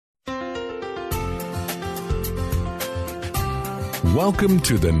Welcome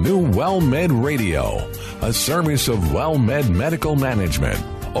to the new WellMed Radio, a service of WellMed Medical Management.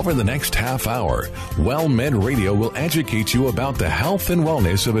 Over the next half hour, WellMed Radio will educate you about the health and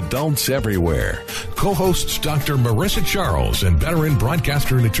wellness of adults everywhere. Co-hosts Dr. Marissa Charles and veteran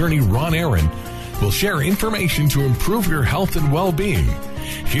broadcaster and attorney Ron Aaron will share information to improve your health and well-being.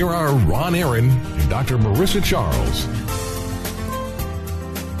 Here are Ron Aaron and Dr. Marissa Charles.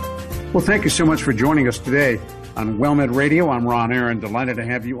 Well, thank you so much for joining us today on WellMed Radio. I'm Ron Aaron, delighted to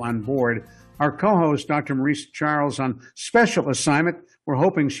have you on board. Our co-host, Dr. Marissa Charles, on special assignment. We're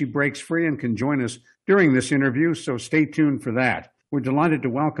hoping she breaks free and can join us during this interview, so stay tuned for that. We're delighted to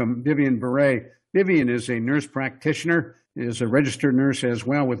welcome Vivian Beret. Vivian is a nurse practitioner, is a registered nurse as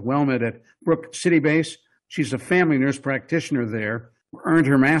well with WellMed at Brook City Base. She's a family nurse practitioner there, earned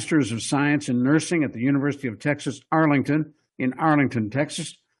her Master's of Science in Nursing at the University of Texas, Arlington, in Arlington,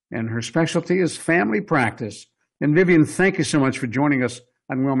 Texas, and her specialty is family practice. And Vivian, thank you so much for joining us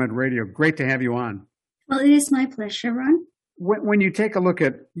on WellMed Radio. Great to have you on. Well, it is my pleasure, Ron. When you take a look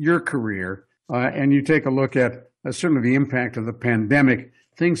at your career and you take a look at certainly the impact of the pandemic,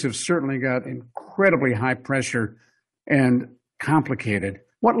 things have certainly got incredibly high pressure and complicated.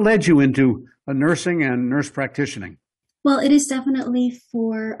 What led you into nursing and nurse practicing? Well, it is definitely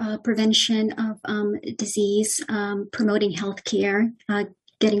for prevention of disease, promoting healthcare,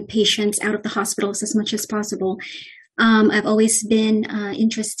 getting patients out of the hospitals as much as possible. I've always been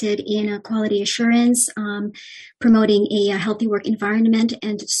interested in quality assurance, promoting a healthy work environment.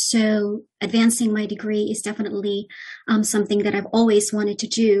 And so advancing my degree is definitely something that I've always wanted to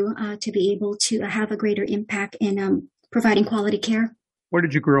do to be able to have a greater impact in providing quality care. Where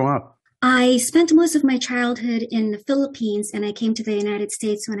did you grow up? I spent most of my childhood in the Philippines, and I came to the United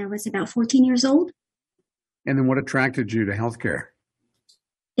States when I was about 14 years old. And then what attracted you to healthcare?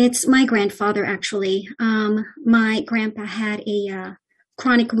 It's my grandfather, actually. My grandpa had a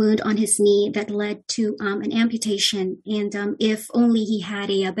chronic wound on his knee that led to an amputation. And if only he had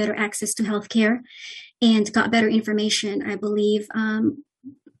a better access to healthcare and got better information, I believe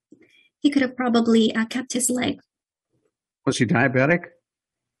he could have probably kept his leg. Was he diabetic?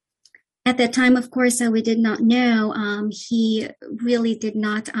 At that time, of course, we did not know. He really did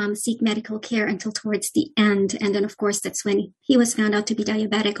not seek medical care until towards the end. And then, of course, that's when he was found out to be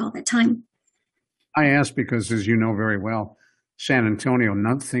diabetic all the time. I ask because, as you know very well, San Antonio,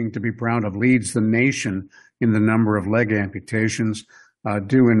 nothing to be proud of, leads the nation in the number of leg amputations,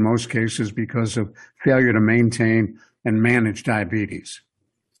 due in most cases because of failure to maintain and manage diabetes.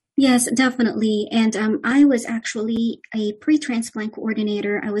 Yes, definitely. And I was actually a pre-transplant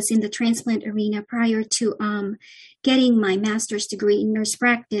coordinator. I was in the transplant arena prior to getting my master's degree in nurse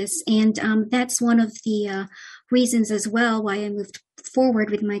practice. And that's one of the reasons as well why I moved forward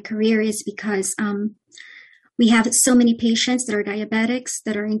with my career is because we have so many patients that are diabetics,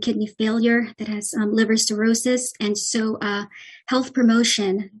 that are in kidney failure, that has liver cirrhosis. And so health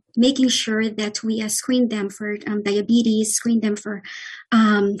promotion, making sure that we screen them for diabetes, screen them for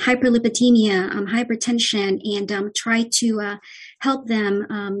hyperlipidemia, hypertension, and try to help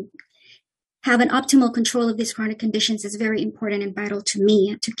them have an optimal control of these chronic conditions is very important and vital to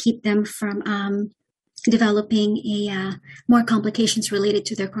me to keep them from developing more complications related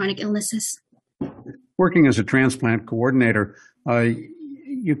to their chronic illnesses. Working as a transplant coordinator,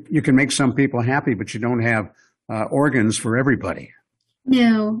 you can make some people happy, but you don't have organs for everybody.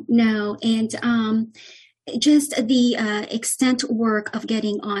 No. And just the extent work of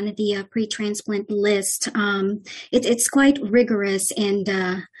getting on the pre-transplant list, it's quite rigorous. And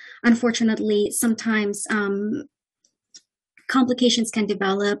unfortunately, sometimes complications can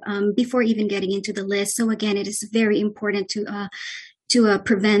develop before even getting into the list. So again, it is very important to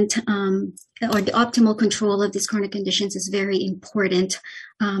prevent or the optimal control of these chronic conditions is very important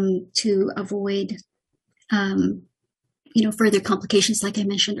to avoid, further complications, like I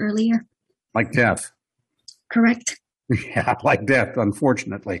mentioned earlier. Like death. Correct. Yeah, like death,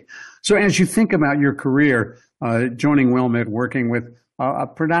 unfortunately. So as you think about your career, joining WellMed, working with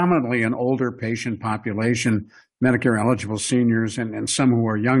predominantly an older patient population, Medicare-eligible seniors, and some who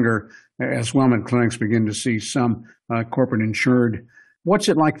are younger, as WellMed clinics begin to see some corporate insured. What's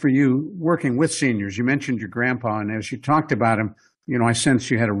it like for you working with seniors? You mentioned your grandpa, and as you talked about him, I sense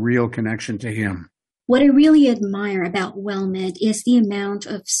you had a real connection to him. What I really admire about WellMed is the amount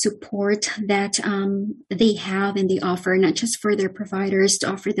of support that they have and they offer, not just for their providers to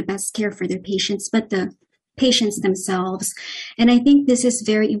offer the best care for their patients, but the patients themselves. And I think this is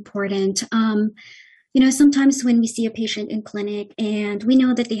very important. Sometimes when we see a patient in clinic and we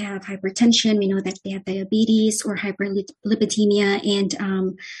know that they have hypertension, we know that they have diabetes or hyperlipidemia,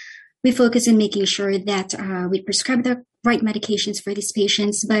 and we focus on making sure that we prescribe the right medications for these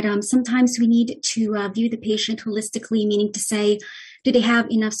patients. But sometimes we need to view the patient holistically, meaning to say, do they have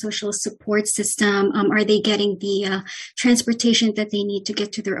enough social support system? Are they getting the transportation that they need to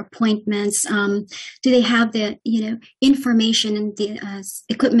get to their appointments? Do they have the information and the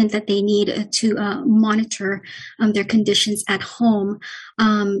equipment that they need to monitor their conditions at home?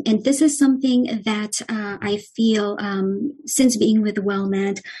 And this is something that I feel since being with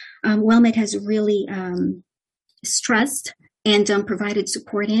WellMed, WellMed has really stressed and provided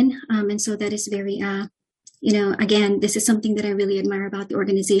support in. And so that is very again, this is something that I really admire about the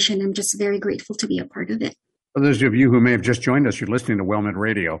organization. I'm just very grateful to be a part of it. For those of you who may have just joined us, you're listening to WellMed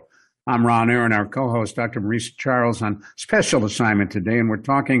Radio. I'm Ron Aaron, our co-host, Dr. Marisa Charles, on special assignment today, and we're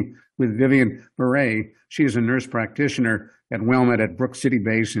talking with Vivian Beret. She is a nurse practitioner at WellMed at Brook City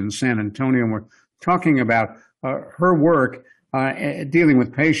Base in San Antonio, and we're talking about her work dealing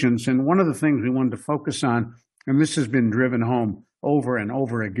with patients. And one of the things we wanted to focus on, and this has been driven home over and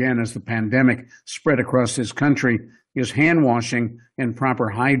over again as the pandemic spread across this country, is hand washing and proper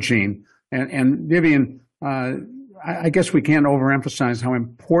hygiene. And Vivian, I guess we can't overemphasize how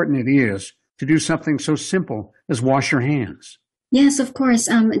important it is to do something so simple as wash your hands. Yes, of course,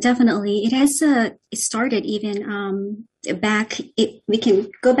 definitely. It has started even we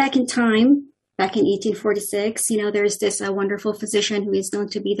can go back in time. Back in 1846, there's this wonderful physician who is known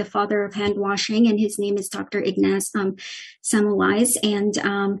to be the father of hand washing, and his name is Dr. Ignaz Semmelweis.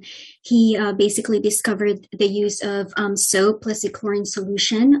 And he basically discovered the use of soap plus a chlorine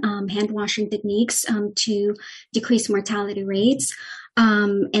solution, hand washing techniques to decrease mortality rates.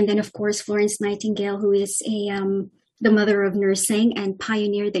 And then, of course, Florence Nightingale, who is the mother of nursing and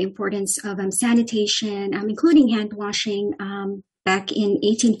pioneered the importance of sanitation, including hand washing, back in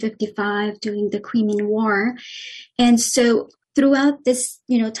 1855 during the Crimean War. And so throughout this,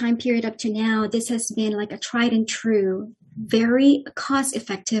 time period up to now, this has been like a tried and true, very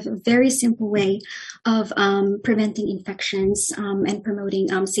cost-effective, very simple way of preventing infections and promoting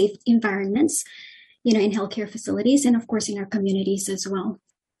safe environments, in healthcare facilities and, of course, in our communities as well.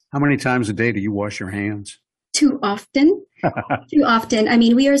 How many times a day do you wash your hands? Too often. Too often. I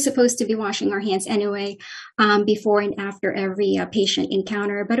mean, we are supposed to be washing our hands anyway, before and after every patient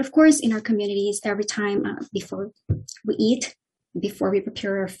encounter. But of course, in our communities, every time before we eat, before we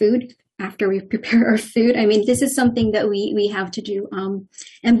prepare our food, after we prepare our food. I mean, this is something that we have to do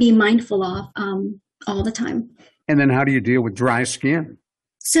and be mindful of all the time. And then how do you deal with dry skin?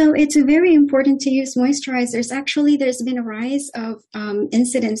 So it's very important to use moisturizers. Actually, there's been a rise of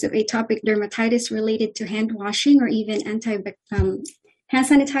incidents of atopic dermatitis related to hand washing or even hand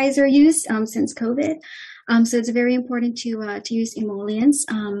sanitizer use since COVID. So it's very important to use emollients.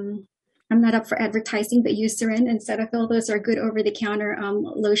 I'm not up for advertising, but Eucerin and Cetaphil, those are good over-the-counter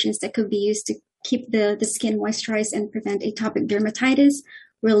lotions that could be used to keep the skin moisturized and prevent atopic dermatitis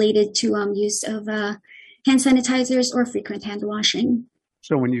related to use of hand sanitizers or frequent hand washing.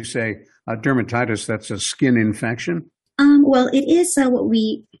 So when you say dermatitis, that's a skin infection? Well, it is what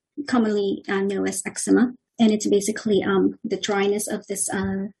we commonly know as eczema, and it's basically the dryness of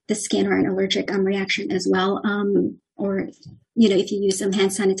the skin or an allergic reaction as well. Or, if you use some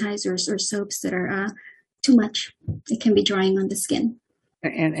hand sanitizers or soaps that are too much, it can be drying on the skin.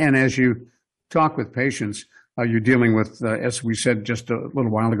 And as you talk with patients, you're dealing with, as we said just a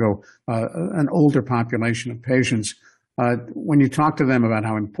little while ago, an older population of patients. When you talk to them about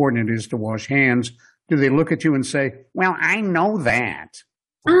how important it is to wash hands, do they look at you and say, well, I know that?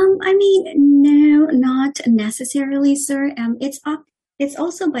 No, not necessarily, sir. It's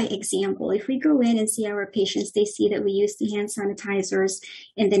also by example. If we go in and see our patients, they see that we use the hand sanitizers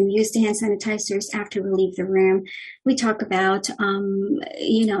and then we use the hand sanitizers after we leave the room. We talk about,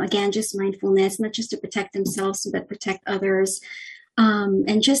 again, just mindfulness, not just to protect themselves, but protect others.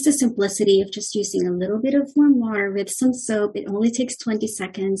 And just the simplicity of just using a little bit of warm water with some soap. It only takes 20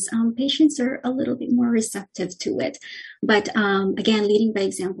 seconds. Patients are a little bit more receptive to it. But again, leading by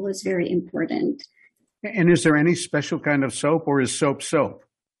example is very important. And is there any special kind of soap, or is soap soap?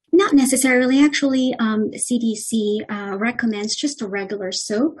 Not necessarily. Actually, CDC recommends just a regular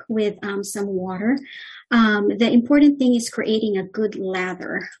soap with some water. The important thing is creating a good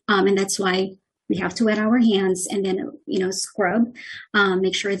lather. And that's why we have to wet our hands and then, scrub,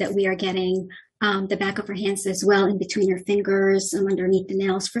 make sure that we are getting the back of our hands as well in between our fingers and underneath the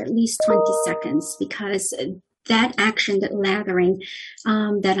nails for at least 20 seconds, because that action, that lathering,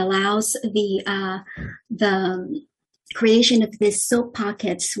 that allows the creation of these soap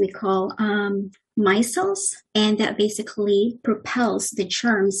pockets we call micelles, and that basically propels the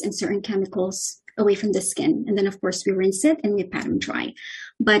germs and certain chemicals away from the skin. And then, of course, we rinse it and we pat them dry.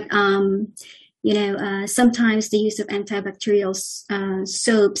 But sometimes the use of antibacterial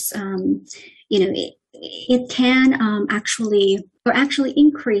soaps, it can actually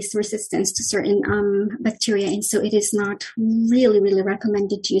increase resistance to certain bacteria, and so it is not really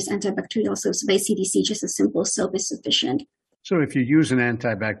recommended to use antibacterial soaps by CDC. Just a simple soap is sufficient. So if you use an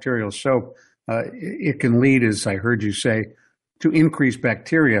antibacterial soap, it can lead, as I heard you say, to increase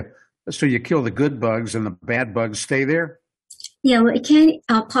bacteria. So you kill the good bugs and the bad bugs stay there? Yeah, well, it can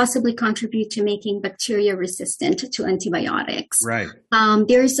possibly contribute to making bacteria resistant to antibiotics. Right.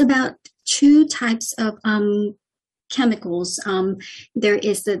 There's about 2 types of chemicals. There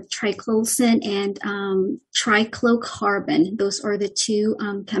is the triclosan and triclocarbon. Those are the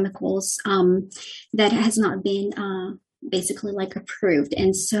 2 chemicals that has not been basically approved.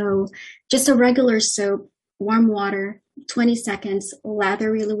 And so just a regular soap, warm water, 20 seconds,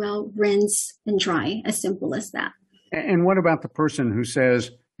 lather really well, rinse and dry, as simple as that. And what about the person who says,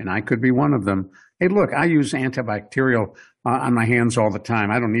 and I could be one of them, hey, look, I use antibacterial on my hands all the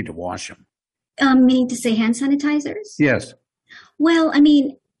time. I don't need to wash them. Meaning to say hand sanitizers? Yes. Well,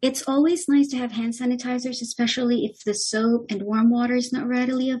 it's always nice to have hand sanitizers, especially if the soap and warm water is not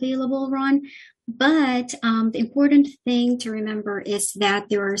readily available, Ron. But the important thing to remember is that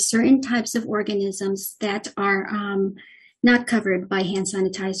there are certain types of organisms that are not covered by hand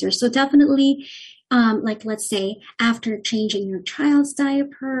sanitizers. So definitely, let's say after changing your child's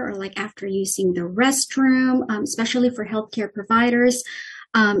diaper or after using the restroom, especially for healthcare providers,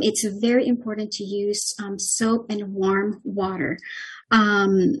 it's very important to use soap and warm water,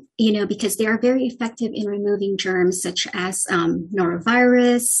 because they are very effective in removing germs such as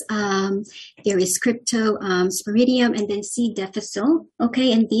norovirus, there is cryptosporidium, and then C. difficile.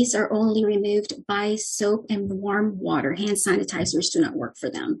 Okay, and these are only removed by soap and warm water. Hand sanitizers do not work for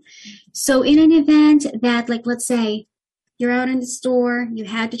them. So in an event that, let's say you're out in the store, you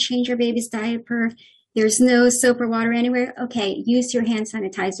had to change your baby's diaper, there's no soap or water anywhere, okay, use your hand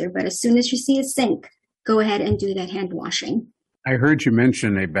sanitizer. But as soon as you see a sink, go ahead and do that hand washing. I heard you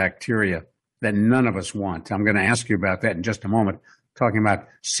mention a bacteria that none of us want. I'm going to ask you about that in just a moment, talking about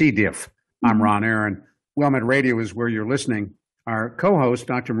C. diff. I'm Ron Aaron. WellMed Radio is where you're listening. Our co-host,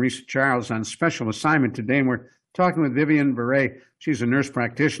 Dr. Marisa Charles, on special assignment today, and we're talking with Vivian Verret. She's a nurse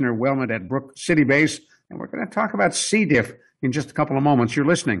practitioner, WellMed at Brook City Base, and we're going to talk about C. diff in just a couple of moments. You're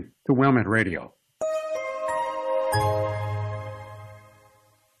listening to WellMed Radio.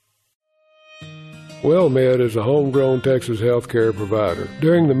 WellMed is a homegrown Texas healthcare provider.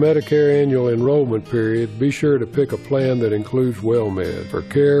 During the Medicare annual enrollment period, be sure to pick a plan that includes WellMed for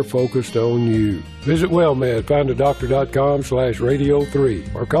care focused on you. Visit WellMed,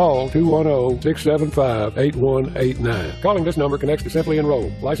 findadoctor.com/radio3 or call 210-675-8189. Calling this number connects to Simply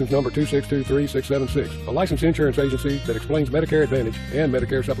Enroll, license number 2623676, a licensed insurance agency that explains Medicare Advantage and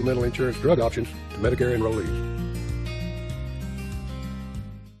Medicare supplemental insurance drug options to Medicare enrollees.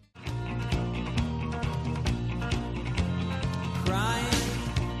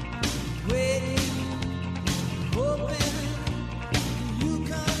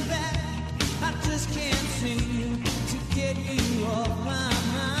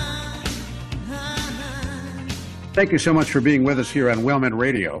 Thank you so much for being with us here on WellMed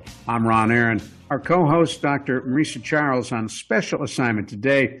Radio. I'm Ron Aaron. Our co-host, Dr. Marisa Charles, on special assignment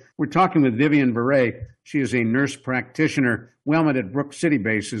today. We're talking with Vivian Verret. She is a nurse practitioner. WellMed at Brook City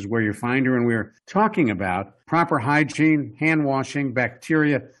Base is where you find her, and we're talking about proper hygiene, hand washing,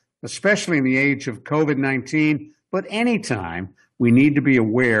 bacteria, especially in the age of COVID-19. But anytime, we need to be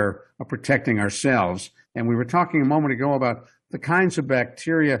aware of protecting ourselves. And we were talking a moment ago about the kinds of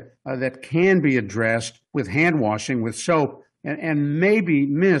bacteria that can be addressed with hand washing, with soap, and maybe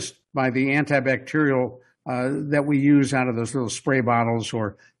missed by the antibacterial that we use out of those little spray bottles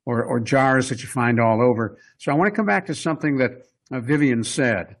or jars that you find all over. So I want to come back to something that Vivian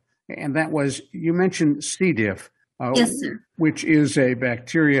said, and that was, you mentioned C. diff, yes, sir. Which is a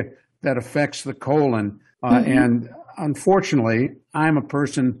bacteria that affects the colon. And unfortunately, I'm a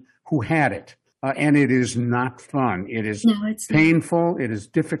person who had it. And it is not fun. It is painful. It is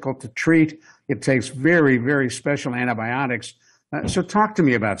difficult to treat. It takes very, very special antibiotics. So talk to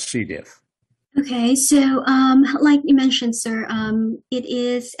me about C. diff. Okay, so like you mentioned, sir, it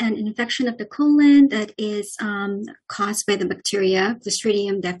is an infection of the colon that is caused by the bacteria,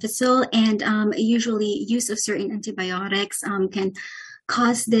 Clostridium difficile, and usually use of certain antibiotics can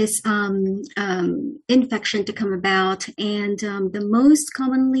cause this infection to come about. And the most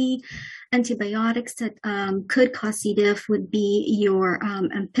commonly antibiotics that could cause C. diff would be your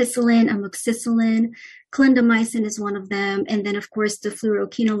ampicillin, amoxicillin, clindamycin is one of them, and then of course the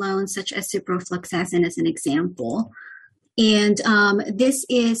fluoroquinolones such as ciprofloxacin as an example. And this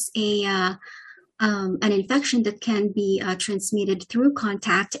is an infection that can be transmitted through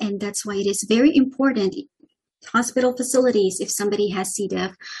contact, and that's why it is very important. Hospital facilities, if somebody has C.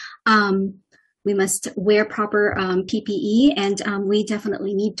 diff, we must wear proper PPE, and we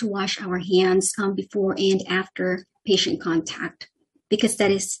definitely need to wash our hands before and after patient contact, because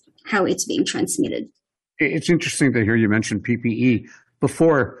that is how it's being transmitted. It's interesting to hear you mention PPE.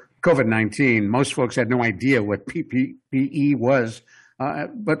 Before COVID-19, most folks had no idea what PPE was,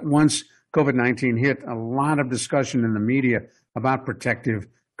 but once COVID-19 hit, a lot of discussion in the media about protective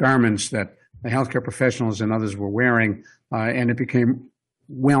garments that the healthcare professionals and others were wearing, and it became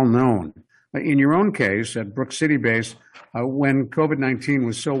well known. In your own case at Brook City Base, when COVID-19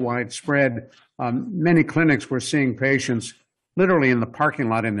 was so widespread, many clinics were seeing patients literally in the parking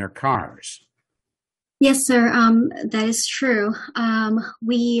lot in their cars. Yes, sir, that is true.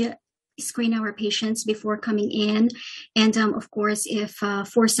 We screen our patients before coming in. And of course, if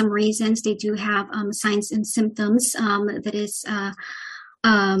for some reasons they do have signs and symptoms that is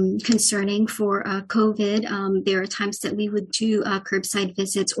concerning for COVID, there are times that we would do curbside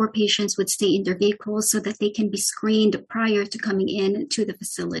visits, or patients would stay in their vehicles so that they can be screened prior to coming in to the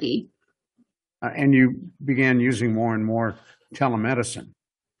facility. And you began using more and more telemedicine.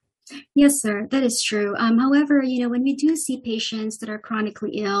 Yes, sir, that is true. However, when we do see patients that are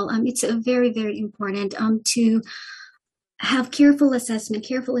chronically ill, it's very, very important to have careful assessment,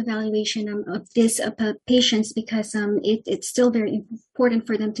 careful evaluation of these patients, because it's still very important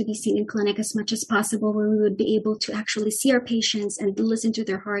for them to be seen in clinic as much as possible, where we would be able to actually see our patients and listen to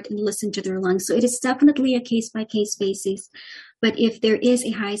their heart and listen to their lungs. So it is definitely a case-by-case basis. But if there is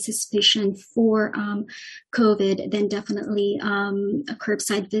a high suspicion for COVID, then definitely a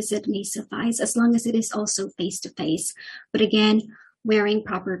curbside visit may suffice, as long as it is also face-to-face. But again, wearing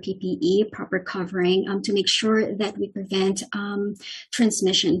proper PPE, proper covering to make sure that we prevent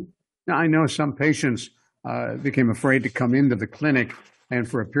transmission. Now, I know some patients became afraid to come into the clinic, and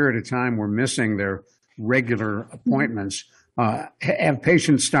for a period of time were missing their regular appointments. Have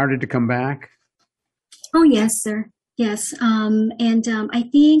patients started to come back? Oh, yes, sir. Yes, and I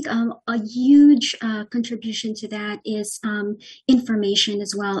think a huge contribution to that is information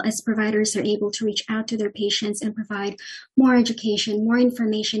as well, as providers are able to reach out to their patients and provide more education, more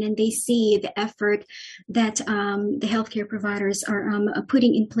information, and they see the effort that the healthcare providers are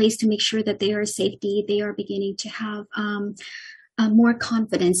putting in place to make sure that they are safety. They are beginning to have more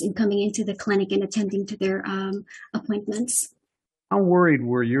confidence in coming into the clinic and attending to their appointments. How worried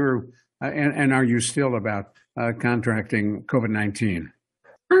were you, and are you still, about contracting COVID-19?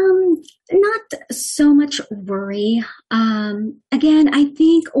 Not so much worry. Again, I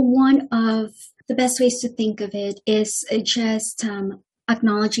think one of the best ways to think of it is just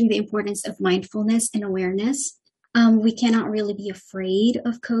acknowledging the importance of mindfulness and awareness. We cannot really be afraid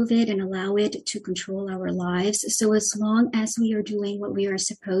of COVID and allow it to control our lives. So as long as we are doing what we are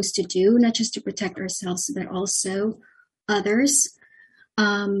supposed to do, not just to protect ourselves, but also others,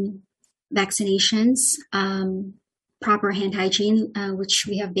 vaccinations, proper hand hygiene, which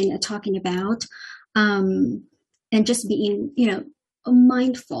we have been talking about, and just being,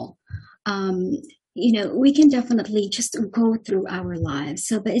 mindful. We can definitely just go through our lives.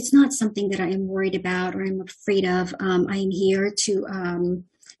 So, but it's not something that I am worried about or I'm afraid of. I am here to,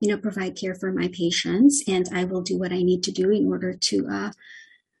 provide care for my patients, and I will do what I need to do in order to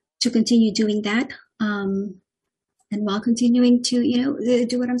continue doing that. And while continuing to,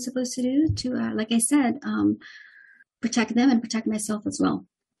 do what I'm supposed to do to, like I said, protect them and protect myself as well.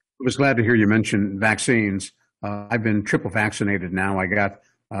 I was glad to hear you mention vaccines. I've been triple vaccinated now. I got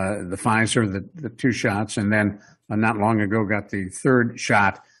the Pfizer, the 2 shots, and then not long ago got the 3rd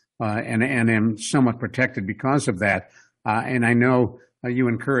shot, and am somewhat protected because of that. And I know you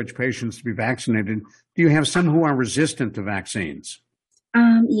encourage patients to be vaccinated. Do you have some who are resistant to vaccines?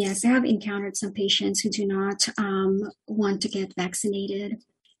 Yes, I have encountered some patients who do not want to get vaccinated.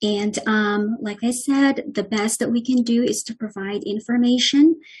 And like I said, the best that we can do is to provide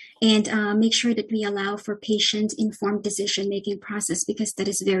information and make sure that we allow for patient-informed decision-making process, because that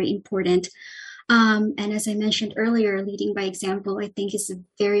is very important. And as I mentioned earlier, leading by example, I think is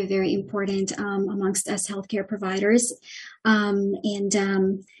very, very important amongst us healthcare providers.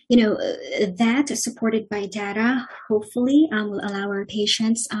 That supported by data, hopefully will allow our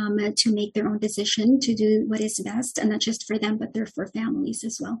patients to make their own decision to do what is best, and not just for them, but for families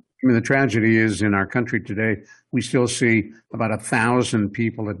as well. I mean, the tragedy is in our country today, we still see about 1,000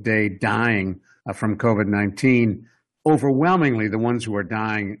 people a day dying from COVID-19. Overwhelmingly, the ones who are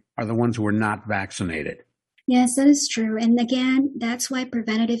dying are the ones who are not vaccinated. Yes, that is true. And again, that's why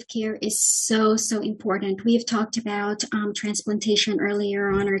preventative care is so, so important. We've talked about transplantation earlier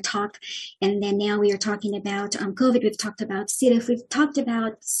on our talk, and then now we are talking about COVID. We've talked about C. diff. We've talked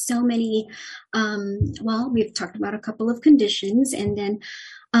about so many, we've talked about a couple of conditions, and then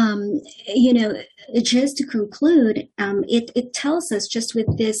just to conclude, it tells us just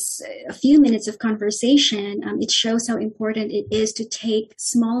with this a few minutes of conversation, it shows how important it is to take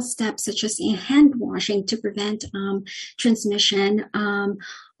small steps such as hand washing to prevent transmission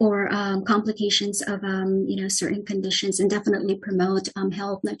or complications of certain conditions, and definitely promote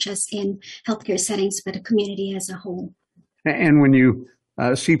health, not just in healthcare settings, but a community as a whole. And when you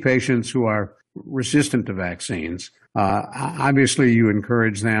see patients who are resistant to vaccines, obviously you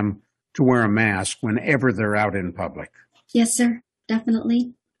encourage them to wear a mask whenever they're out in public. Yes, sir.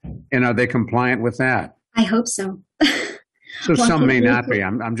 Definitely. And are they compliant with that? I hope so. So some may not be.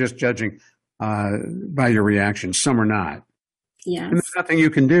 I'm just judging by your reaction. Some are not. Yes. And there's nothing you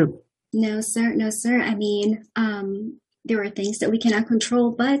can do. No, sir. No, sir. I mean, there are things that we cannot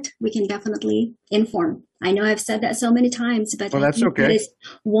control, but we can definitely inform. I know I've said that so many times, but well, that's okay. That is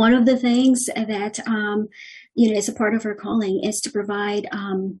one of the things that, is a part of our calling, is to provide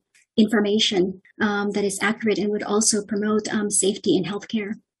information that is accurate and would also promote safety in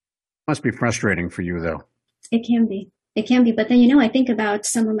healthcare. Must be frustrating for you, though. It can be. It can be. But then, I think about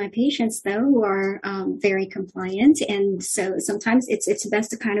some of my patients, though, who are very compliant. And so sometimes it's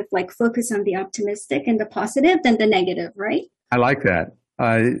best to kind of like focus on the optimistic and the positive than the negative, right? I like that.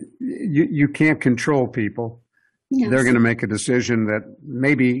 You can't control people. Yes. They're going to make a decision that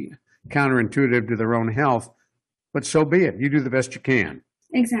may be counterintuitive to their own health, but so be it. You do the best you can.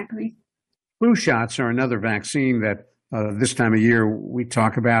 Exactly. Flu shots are another vaccine that this time of year we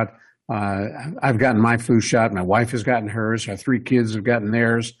talk about. I've gotten my flu shot. My wife has gotten hers. Our 3 kids have gotten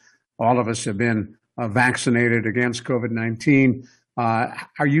theirs. All of us have been vaccinated against COVID-19.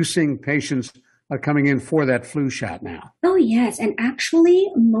 Are you seeing patients coming in for that flu shot now? Oh, yes. And actually,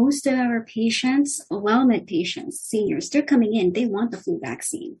 most of our patients, WellMed patients, seniors, they're coming in. They want the flu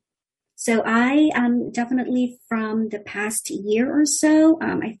vaccine. So I definitely from the past year or so,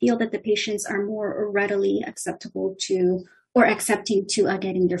 I feel that the patients are more readily accepting to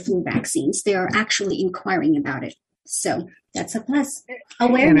getting their flu vaccines. They are actually inquiring about it. So that's a plus.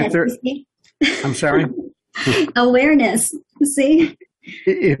 Awareness. I'm sorry? Awareness. See?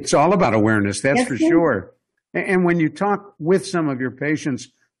 It's all about awareness, that's for sure. And when you talk with some of your patients,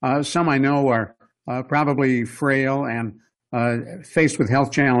 some I know are probably frail and faced with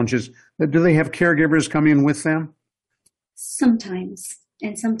health challenges. Do they have caregivers come in with them? Sometimes.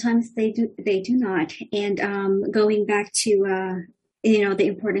 And sometimes they do not. And going back to the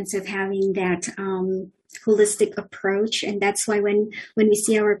importance of having that holistic approach, and that's why when we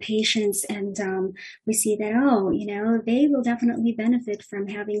see our patients and we see that they will definitely benefit from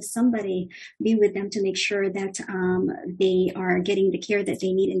having somebody be with them to make sure that they are getting the care that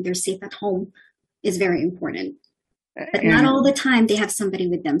they need and they're safe at home is very important. But not all the time they have somebody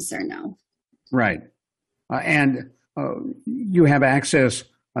with them, sir. No. Right. You have access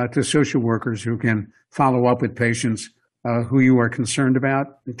to social workers who can follow up with patients who you are concerned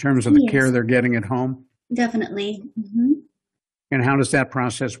about in terms of the care they're getting at home? Definitely. Mm-hmm. And how does that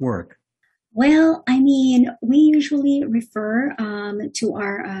process work? Well, I mean, we usually refer to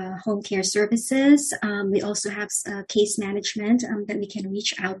our home care services. We also have case management that we can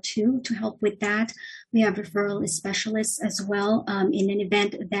reach out to help with that. We have referral specialists as well in an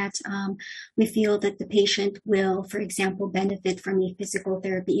event that we feel that the patient will, for example, benefit from a physical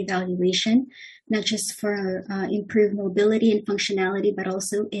therapy evaluation, not just for improved mobility and functionality, but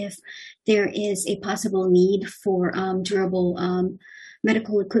also if there is a possible need for durable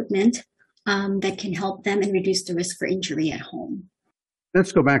medical equipment that can help them and reduce the risk for injury at home.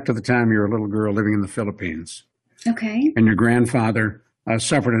 Let's go back to the time you were a little girl living in the Philippines. Okay. And your grandfather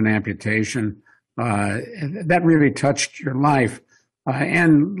suffered an amputation. That really touched your life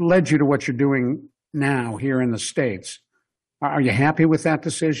and led you to what you're doing now here in the States. Are you happy with that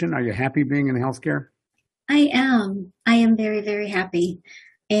decision? Are you happy being in healthcare? I am. I am very, very happy.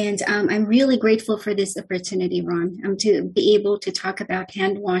 And I'm really grateful for this opportunity, Ron, to be able to talk about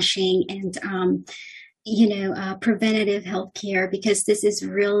hand washing and, preventative health care, because this is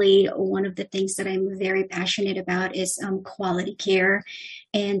really one of the things that I'm very passionate about is quality care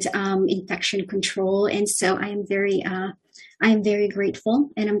and infection control. And so I'm very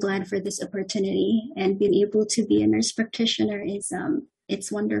grateful, and I'm glad for this opportunity, and being able to be a nurse practitioner is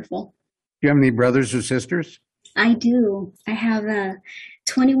it's wonderful. Do you have any brothers or sisters? I do. I have a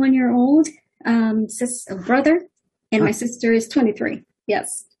 21-year-old brother, and my sister is 23.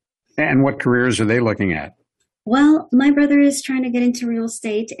 Yes. And what careers are they looking at? Well, my brother is trying to get into real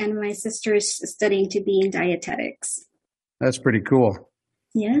estate, and my sister is studying to be in dietetics. That's pretty cool.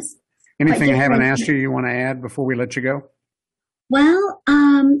 Yes. Anything I haven't asked you want to add before we let you go? Well,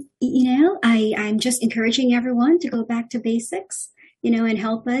 I'm just encouraging everyone to go back to basics, and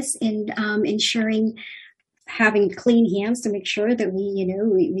help us in ensuring having clean hands to make sure that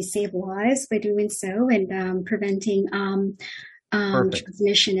we save lives by doing so, and preventing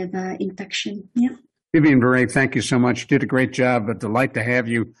transmission of infection. Yeah. Vivian Beret, thank you so much. You did a great job. A delight to have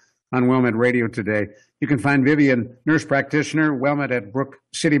you on WellMed Radio today. You can find Vivian, nurse practitioner, WellMed at Brook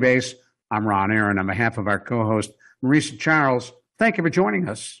City Base. I'm Ron Aaron on behalf of our co-host, Marisa Charles. Thank you for joining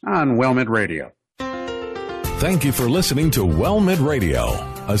us on WellMed Radio. Thank you for listening to WellMed Radio,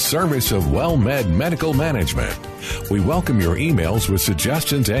 a service of WellMed Medical Management. We welcome your emails with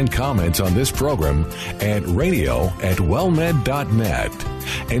suggestions and comments on this program at radio@wellmed.net.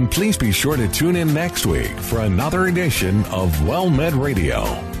 And please be sure to tune in next week for another edition of WellMed Radio.